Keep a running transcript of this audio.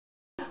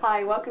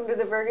Hi, welcome to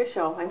the Vergas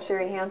Show. I'm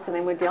Sherry Hansen.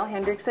 I'm with Dale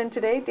Hendrickson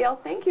today. Dale,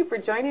 thank you for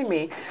joining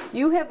me.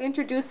 You have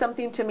introduced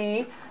something to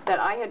me that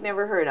I had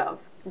never heard of,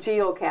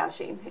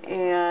 geocaching.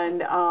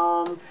 And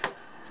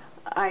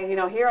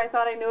here I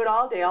thought I knew it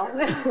all, Dale.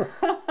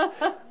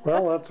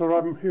 Well, that's what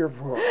I'm here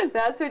for.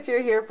 That's what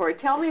you're here for.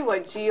 Tell me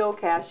what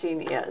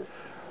geocaching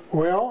is.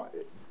 Well,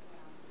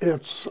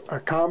 it's a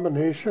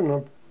combination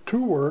of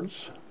two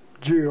words,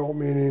 geo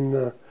meaning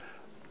the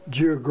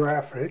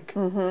geographic,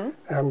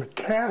 and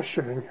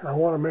caching. I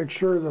want to make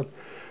sure that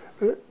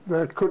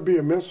that could be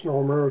a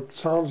misnomer. It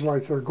sounds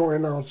like they're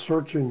going out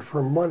searching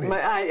for money.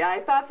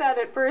 I thought that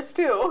at first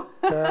too.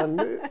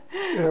 And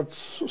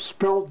it's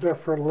spelled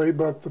differently,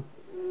 but the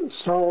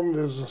sound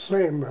is the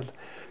same. But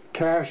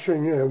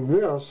caching in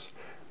this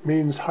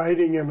means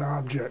hiding an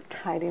object.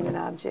 Hiding an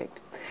object.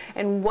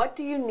 And what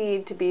do you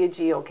need to be a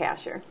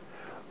geocacher?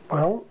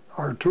 Well,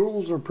 our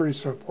tools are pretty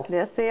simple.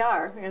 Yes, they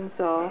are. And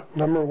so...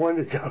 Number one,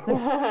 you got to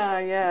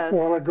yes.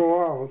 want to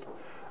go out.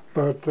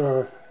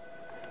 But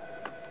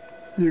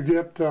you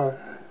get,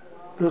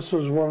 this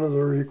is one of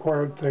the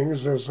required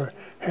things, is a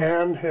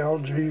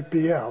handheld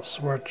GPS,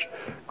 which,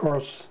 of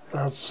course,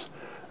 that's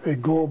a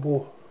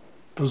global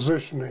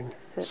positioning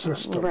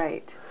system.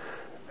 Right.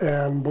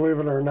 And believe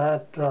it or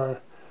not,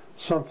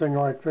 something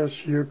like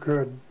this, you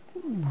could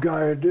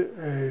guide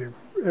a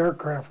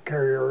aircraft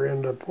carrier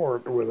into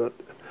port with it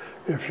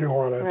if you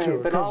wanted to.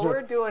 But all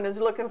we're doing is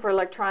looking for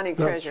electronic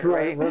treasure, that's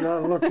right? We're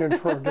not looking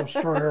for a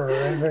destroyer or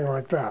anything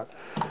like that.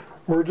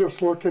 We're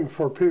just looking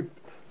for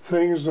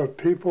things that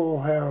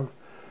people have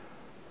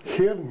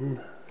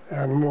hidden,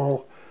 and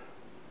will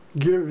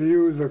give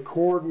you the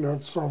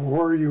coordinates of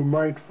where you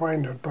might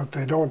find it, but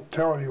they don't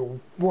tell you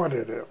what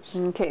it is.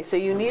 Okay, so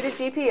you need a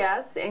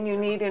GPS and you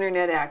need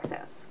internet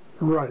access.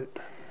 Right.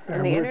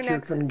 And which you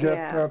can get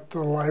at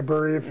the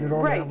library if you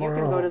don't have one. Right,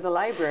 you can go to the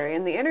library,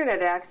 and the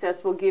internet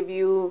access will give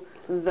you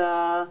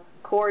the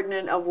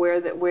coordinate of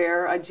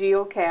where a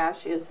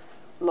geocache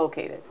is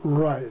located.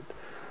 Right,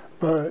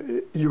 but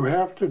you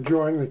have to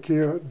join the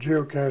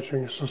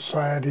Geocaching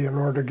Society in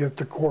order to get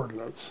the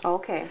coordinates.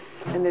 Okay,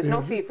 and there's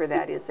no fee for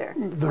that, is there?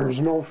 There's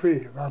no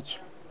fee. That's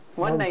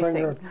one nice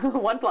thing.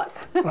 One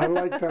plus. I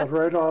liked that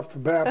right off the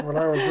bat when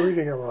I was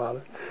reading about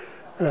it,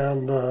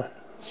 and.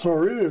 So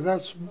really,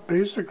 that's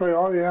basically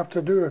all you have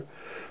to do.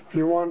 If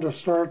you want to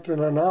start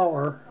in an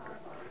hour,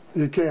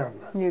 you can.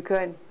 You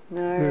could. All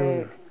right.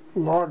 You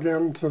log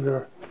into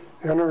the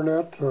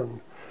internet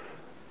and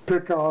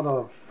pick out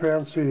a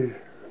fancy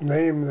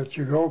name that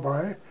you go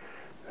by,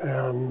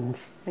 and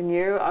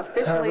you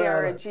officially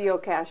are a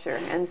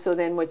geocacher. And so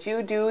then what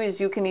you do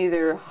is you can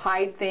either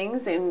hide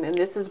things, and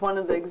this is one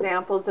of the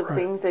examples of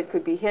things that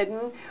could be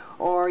hidden,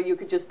 or you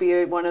could just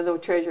be one of the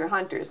treasure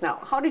hunters. Now,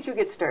 how did you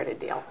get started,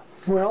 Dale?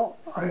 Well,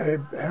 I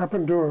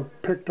happened to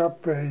have picked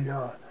up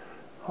a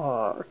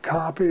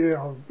copy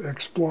of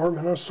Explore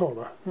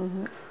Minnesota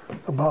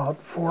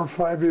about 4 or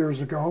 5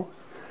 years ago,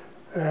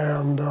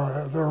 and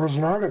there was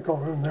an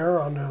article in there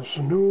on this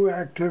new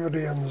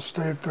activity in the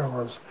state that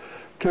was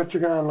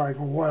catching on like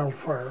a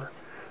wildfire.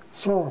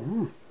 So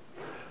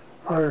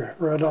I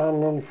read on a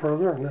little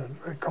further, and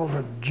they called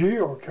it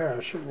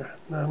geocaching.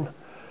 And then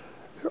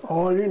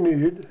all you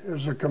need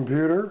is a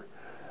computer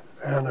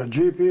and a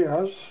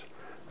GPS,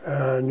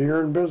 and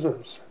you're in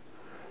business.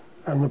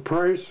 And the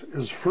price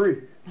is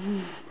free.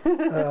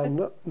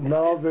 And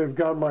now they've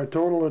got my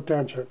total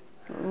attention.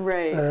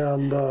 Right.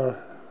 And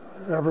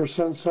ever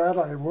since that,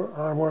 I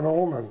went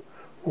home and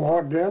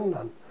logged in,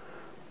 and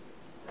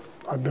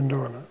I've been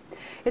doing it.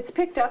 It's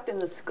picked up in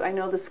I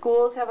know the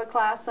schools have a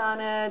class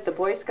on it, the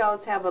Boy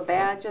Scouts have a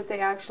badge that they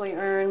actually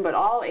earn, but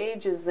all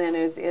ages then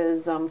is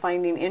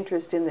finding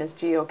interest in this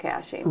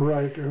geocaching.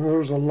 Right, and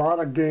there's a lot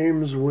of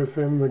games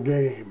within the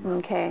game.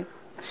 Okay.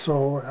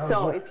 So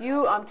if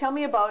you tell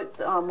me about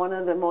one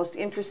of the most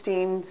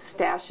interesting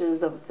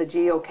stashes of the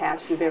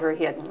geocache you've ever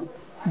hidden.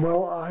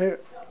 Well, I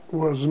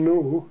was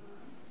new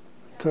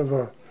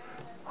to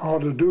how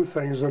to do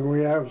things, and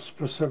we have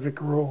specific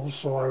rules,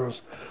 so I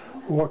was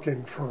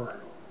looking for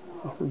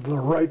the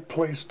right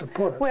place to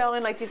put it. Well,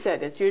 and like you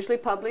said, it's usually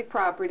public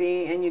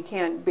property, and you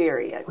can't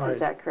bury it. Right. Is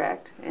that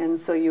correct? And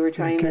so you were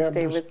trying to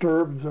stay with... You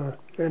can't disturb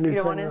anything. You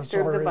don't want to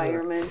disturb the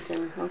environment.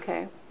 And,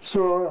 okay.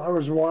 So I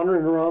was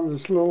wandering around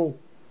this little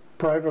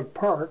private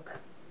park.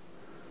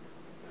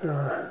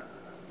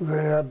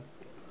 They had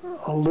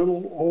a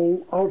little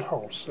old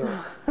outhouse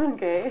there.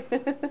 Okay.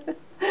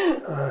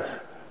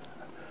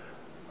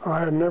 I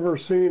had never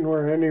seen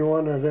where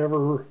anyone had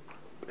ever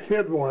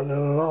hid one in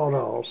an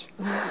outhouse.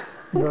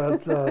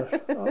 But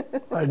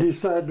I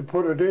decided to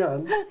put it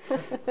in,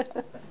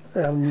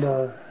 and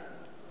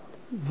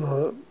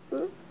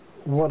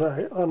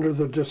under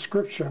the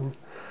description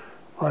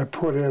I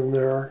put in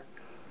there,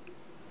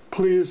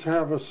 please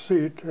have a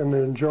seat and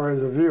enjoy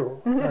the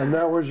view, and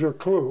that was your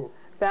clue.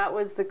 That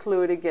was the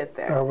clue to get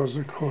there. That was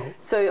the clue.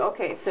 So,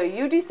 okay, so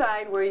you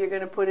decide where you're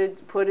going to put a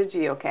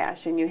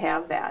geocache, and you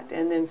have that.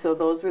 And then, so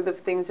those were the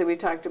things that we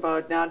talked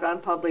about, not on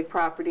public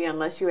property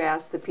unless you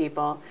ask the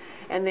people.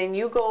 And then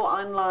you go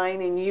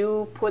online and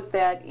you put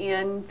that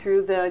in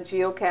through the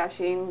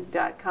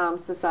geocaching.com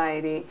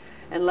society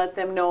and let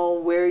them know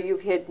where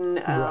you've hidden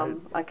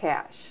a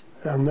cache.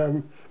 And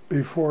then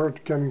before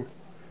it can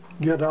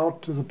get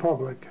out to the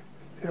public,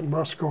 it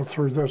must go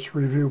through this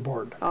review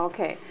board.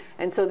 Okay.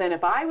 And so then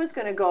if I was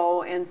going to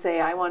go and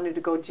say I wanted to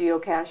go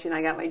geocaching,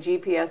 I got my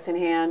GPS in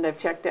hand, I've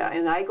checked out,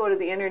 and I go to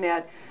the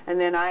internet, and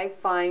then I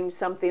find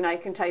something, I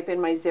can type in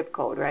my zip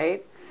code,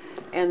 right?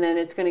 And then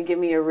it's going to give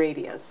me a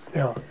radius.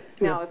 Yeah.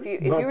 Now, if you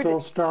were they'll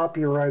stop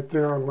you right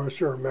there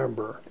unless you're a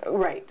member.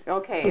 Right.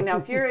 Okay. Now,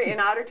 if you're in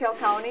Otter Tail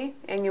County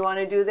and you want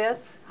to do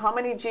this, how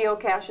many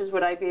geocaches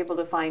would I be able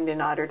to find in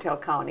Otter Tail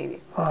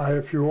County?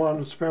 If you want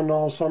to spend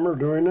all summer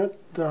doing it,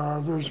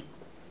 there's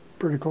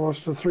pretty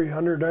close to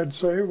 300, I'd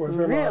say,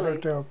 within Otter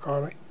Tail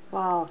County.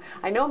 Wow.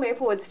 I know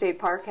Maplewood State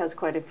Park has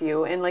quite a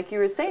few, and like you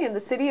were saying, the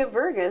city of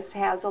Vergas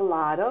has a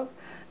lot of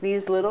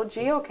these little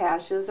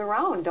geocaches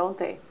around, don't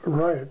they?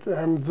 Right,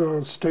 and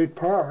the state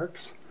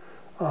parks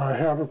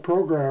have a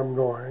program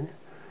going,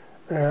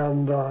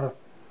 and of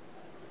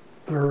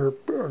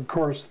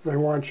course, they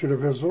want you to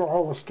visit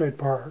all the state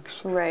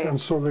parks. Right. And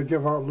so they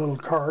give out little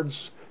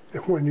cards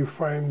when you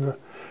find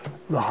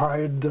the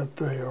hide that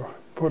they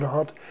put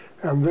out,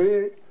 and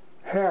they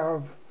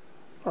have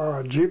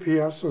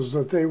GPSs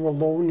that they will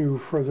loan you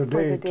for the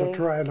day to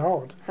try it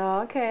out.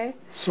 Oh, okay.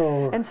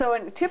 So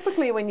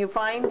typically when you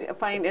find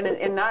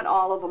and not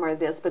all of them are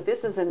this, but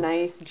this is a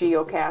nice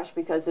geocache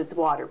because it's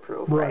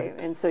waterproof, right?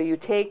 And so you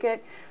take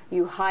it,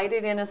 you hide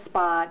it in a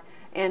spot,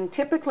 and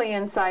typically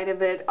inside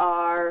of it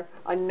are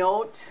a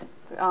note.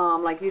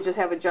 Like you just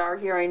have a jar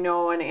here, I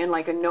know, and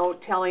like a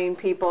note telling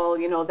people,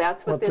 you know,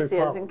 that's what this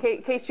is, in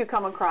case you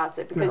come across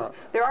it, because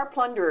there are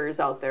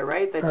plunderers out there,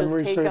 right, that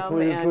just take them. And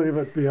we say, please leave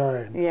it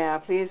behind. Yeah,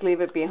 please leave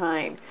it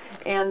behind.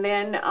 And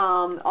then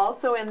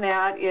also in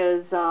that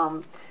is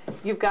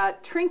you've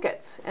got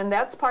trinkets, and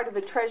that's part of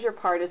the treasure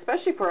part,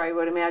 especially for, I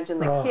would imagine,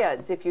 the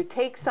kids. If you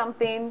take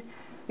something,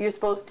 you're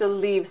supposed to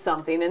leave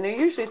something, and they're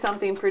usually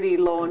something pretty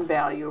low in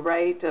value,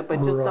 right?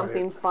 But just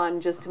something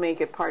fun, just to make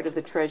it part of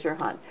the treasure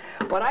hunt.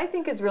 What I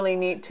think is really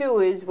neat too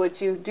is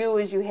what you do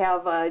is you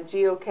have a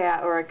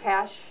geocache or a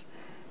cache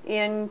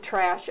in,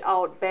 trash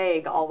out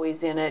bag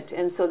always in it,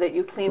 and so that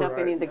you clean up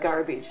any of the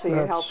garbage, so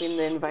you're helping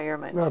the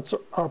environment. That's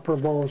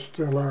uppermost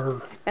in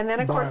our And then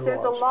of course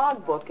there's a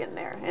logbook in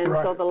there, and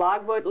so the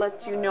logbook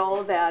lets you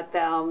know that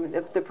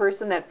if the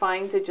person that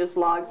finds it just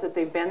logs that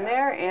they've been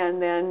there,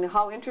 and then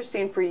how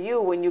interesting for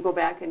you when you go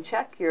back and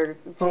check your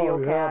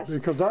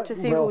geocache to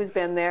see who's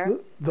been there.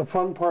 The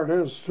fun part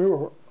is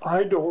too,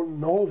 I don't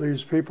know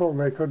these people, and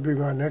they could be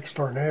my next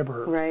door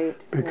neighbor, right?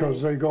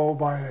 Because they go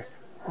by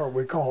what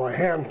we call a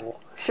handle.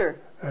 Sure.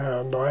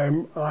 And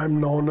I'm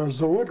known as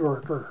the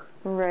woodworker.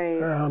 Right.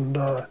 And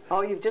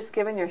oh, you've just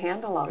given your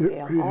handle out,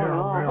 Dale.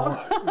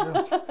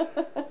 Yes.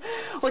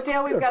 Well,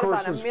 Dale, we've got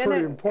about a minute. Of course, it's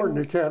pretty important.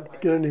 You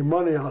can't get any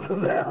money out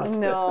of that.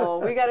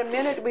 No, we got a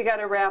minute. We got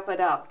to wrap it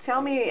up.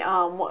 Tell me,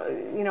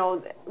 you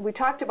know, we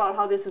talked about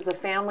how this is a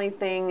family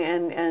thing,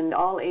 and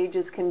all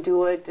ages can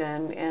do it.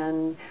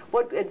 And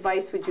what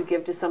advice would you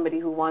give to somebody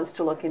who wants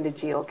to look into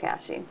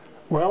geocaching?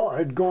 Well,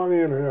 I'd go on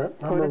the internet.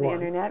 Go to the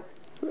internet.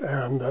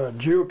 And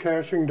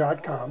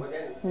geocaching.com.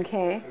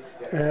 Okay.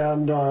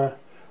 And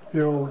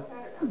you'll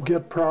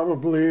get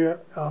probably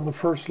on the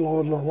first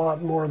load a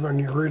lot more than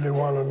you really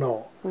want to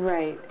know.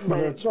 Right. But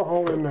it's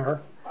all in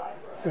there.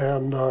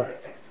 And a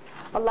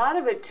lot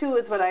of it too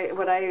is what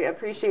I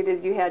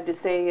appreciated you had to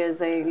say is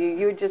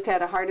you just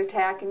had a heart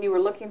attack and you were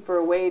looking for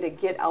a way to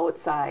get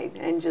outside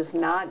and just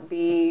not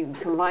be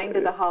confined to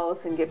the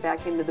house and get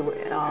back into the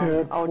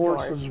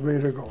outdoors. It forces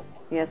me to go.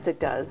 Yes, it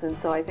does. And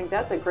so I think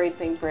that's a great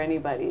thing for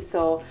anybody.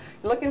 So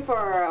looking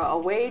for a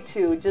way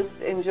to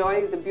just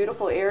enjoy the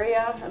beautiful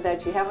area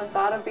that you haven't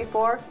thought of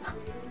before,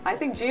 I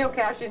think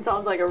geocaching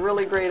sounds like a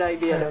really great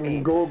idea to me.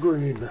 And go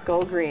green.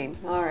 Go green.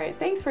 All right.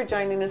 Thanks for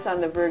joining us on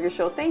the Vergas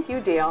Show. Thank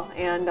you, Dale.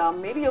 And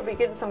maybe you'll be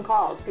getting some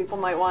calls. People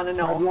might want to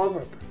know. I'd love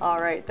it. All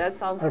right. That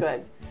sounds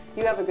good.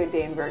 You have a good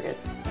day in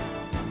Vergas.